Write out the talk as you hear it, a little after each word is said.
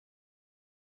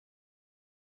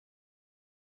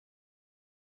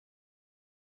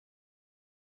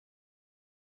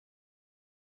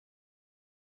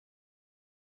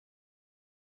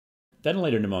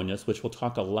Ventilator pneumonias, which we'll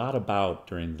talk a lot about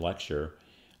during the lecture,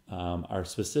 are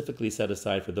specifically set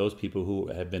aside for those people who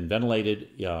have been ventilated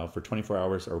for 24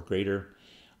 hours or greater,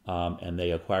 and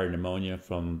they acquire pneumonia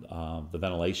from the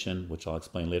ventilation, which I'll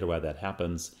explain later why that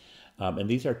happens. And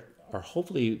these are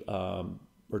hopefully,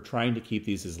 we're trying to keep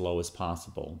these as low as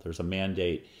possible. There's a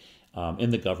mandate in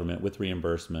the government with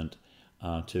reimbursement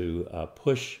to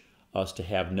push us to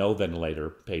have no ventilator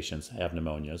patients have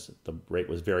pneumonias. The rate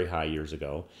was very high years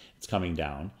ago. It's coming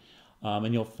down.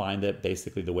 And you'll find that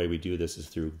basically the way we do this is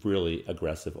through really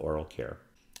aggressive oral care.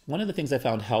 One of the things I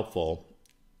found helpful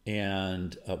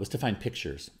was to find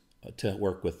pictures to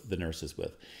work with the nurses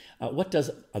with. What does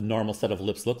a normal set of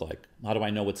lips look like? How do I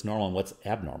know what's normal and what's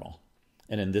abnormal?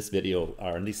 And in this video,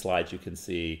 or in these slides, you can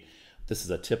see this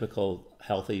is a typical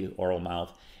healthy oral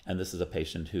mouth, and this is a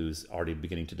patient who's already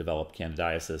beginning to develop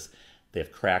candidiasis. They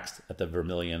have cracks at the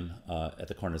vermilion at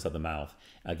the corners of the mouth.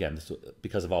 Again, this,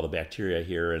 because of all the bacteria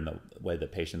here and the way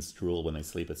that patients drool when they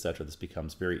sleep, etc., this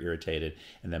becomes very irritated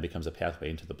and then becomes a pathway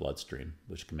into the bloodstream,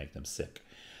 which can make them sick.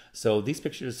 So these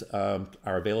pictures are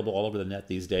available all over the net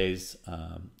these days.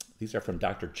 These are from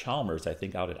Dr. Chalmers, I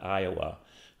think, out at Iowa,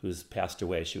 who's passed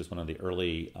away. She was one of the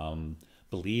early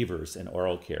believers in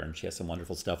oral care, and she has some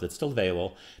wonderful stuff that's still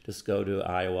available. Just go to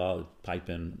Iowa, type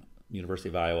in University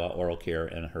of Iowa oral care,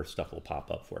 and her stuff will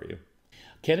pop up for you.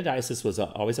 Candidiasis was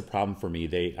always a problem for me.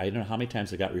 I don't know how many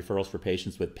times I got referrals for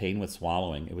patients with pain with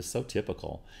swallowing. It was so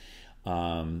typical.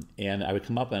 And I would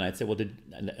come up and I'd say, well, as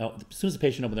soon as the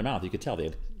patient opened their mouth, you could tell they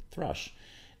had thrush.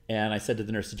 And I said to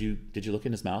the nurse, did you look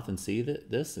in his mouth and see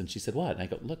this? And she said, what? And I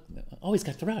go, look, oh, he's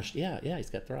got thrush. Yeah, he's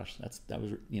got thrush. That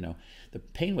was, the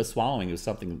pain with swallowing was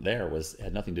something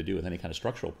had nothing to do with any kind of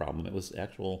structural problem. It was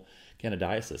actual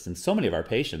candidiasis. And so many of our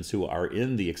patients who are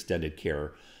in the extended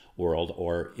care world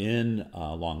or in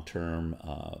long-term,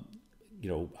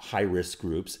 high-risk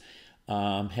groups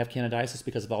have candidiasis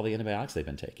because of all the antibiotics they've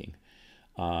been taking.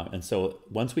 And so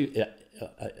once we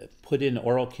put in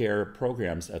oral care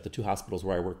programs at the two hospitals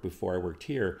where I worked before I worked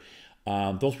here,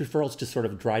 those referrals just sort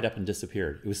of dried up and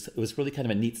disappeared. It was really kind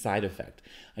of a neat side effect.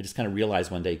 I just kind of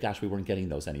realized one day, gosh, we weren't getting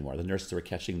those anymore. The nurses were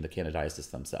catching the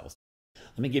candidiasis themselves.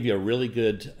 Let me give you a really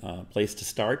good place to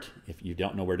start if you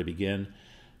don't know where to begin.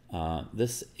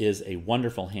 This is a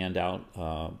wonderful handout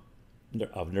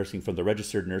of nursing from the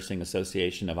Registered Nursing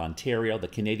Association of Ontario. The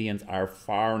Canadians are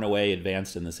far and away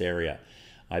advanced in this area.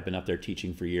 I've been up there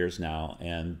teaching for years now,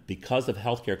 and because of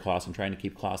healthcare costs and trying to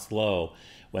keep costs low,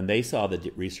 when they saw the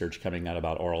research coming out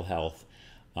about oral health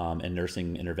and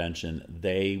nursing intervention,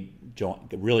 they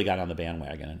really got on the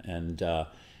bandwagon. And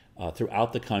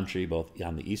throughout the country, both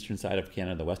on the eastern side of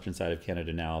Canada, the western side of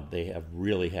Canada now, they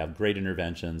really have great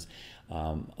interventions,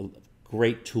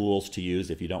 great tools to use.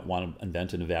 If you don't want to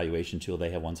invent an evaluation tool, they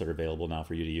have ones that are available now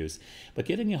for you to use. But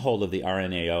getting a hold of the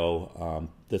RNAO,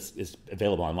 this is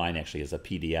available online actually as a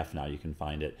PDF now, you can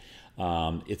find it.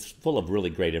 It's full of really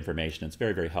great information. It's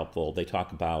very, very helpful. They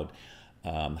talk about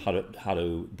how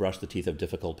to brush the teeth of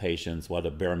difficult patients, what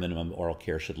a bare minimum oral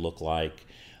care should look like,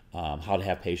 how to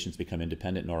have patients become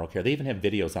independent in oral care. They even have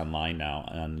videos online now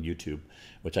on YouTube,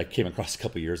 which I came across a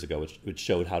couple of years ago, which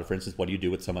showed how to, for instance, what do you do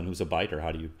with someone who's a biter?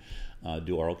 How do you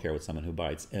do oral care with someone who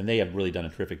bites? And they have really done a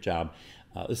terrific job.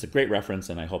 This is a great reference,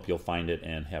 and I hope you'll find it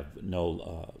and have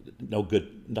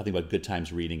nothing but good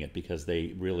times reading it, because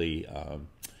they really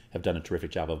have done a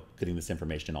terrific job of getting this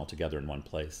information all together in one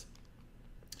place.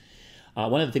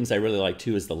 One of the things I really like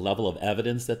too is the level of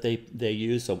evidence that they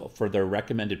use. So for their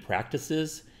recommended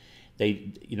practices,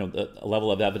 a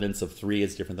level of evidence of 3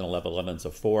 is different than a level of evidence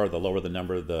of 4. The lower the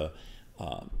number, the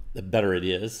better it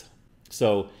is.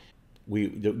 So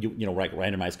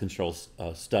randomized control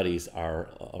studies are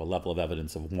a level of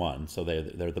evidence of 1. So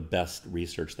they're the best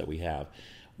research that we have.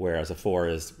 Whereas a 4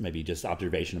 is maybe just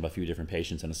observation of a few different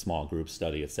patients in a small group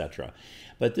study, etc.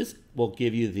 But this will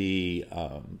give you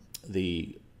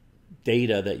the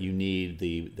data that you need,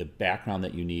 the background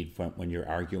that you need when you're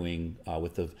arguing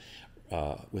with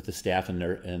the staff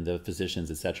and the physicians,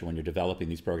 etc., when you're developing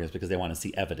these programs, because they want to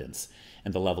see evidence,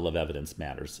 and the level of evidence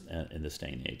matters in this day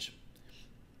and age.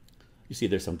 You see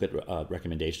there's some good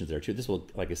recommendations there too. This will,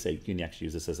 like I say, you can actually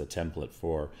use this as a template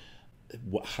for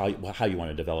how you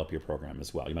want to develop your program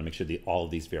as well. You want to make sure all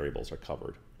of these variables are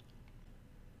covered.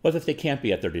 What if they can't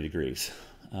be at 30 degrees?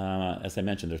 As I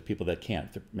mentioned, there's people that can't.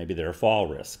 Maybe they're a fall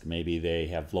risk. Maybe they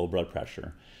have low blood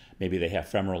pressure. Maybe they have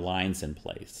femoral lines in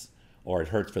place, or it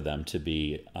hurts for them to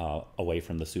be away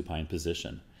from the supine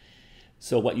position.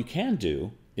 So what you can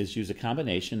do is use a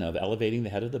combination of elevating the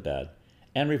head of the bed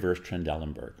and reverse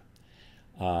Trendelenburg.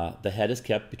 The head is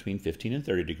kept between 15 and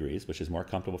 30 degrees, which is more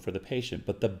comfortable for the patient,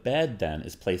 but the bed then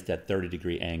is placed at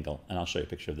 30-degree angle, and I'll show you a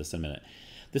picture of this in a minute.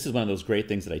 This is one of those great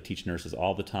things that I teach nurses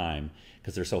all the time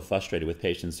because they're so frustrated with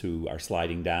patients who are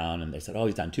sliding down and they said, oh,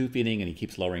 he's on tube feeding and he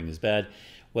keeps lowering his bed.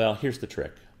 Well, here's the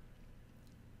trick.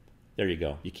 There you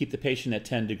go. You keep the patient at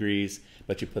 10 degrees,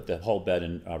 but you put the whole bed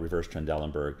in reverse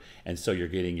Trendelenburg, and so you're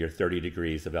getting your 30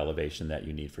 degrees of elevation that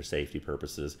you need for safety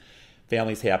purposes.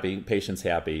 Family's happy, patient's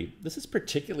happy. This is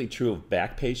particularly true of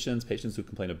back patients, patients who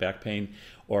complain of back pain,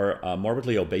 or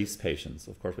morbidly obese patients.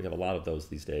 Of course, we have a lot of those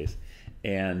these days.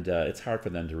 And it's hard for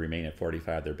them to remain at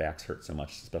 45. Their backs hurt so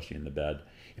much, especially in the bed.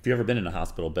 If you've ever been in a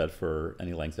hospital bed for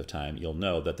any length of time, you'll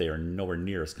know that they are nowhere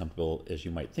near as comfortable as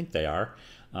you might think they are.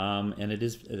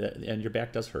 And your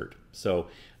back does hurt. So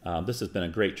this has been a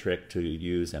great trick to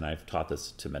use, and I've taught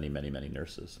this to many, many, many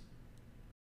nurses.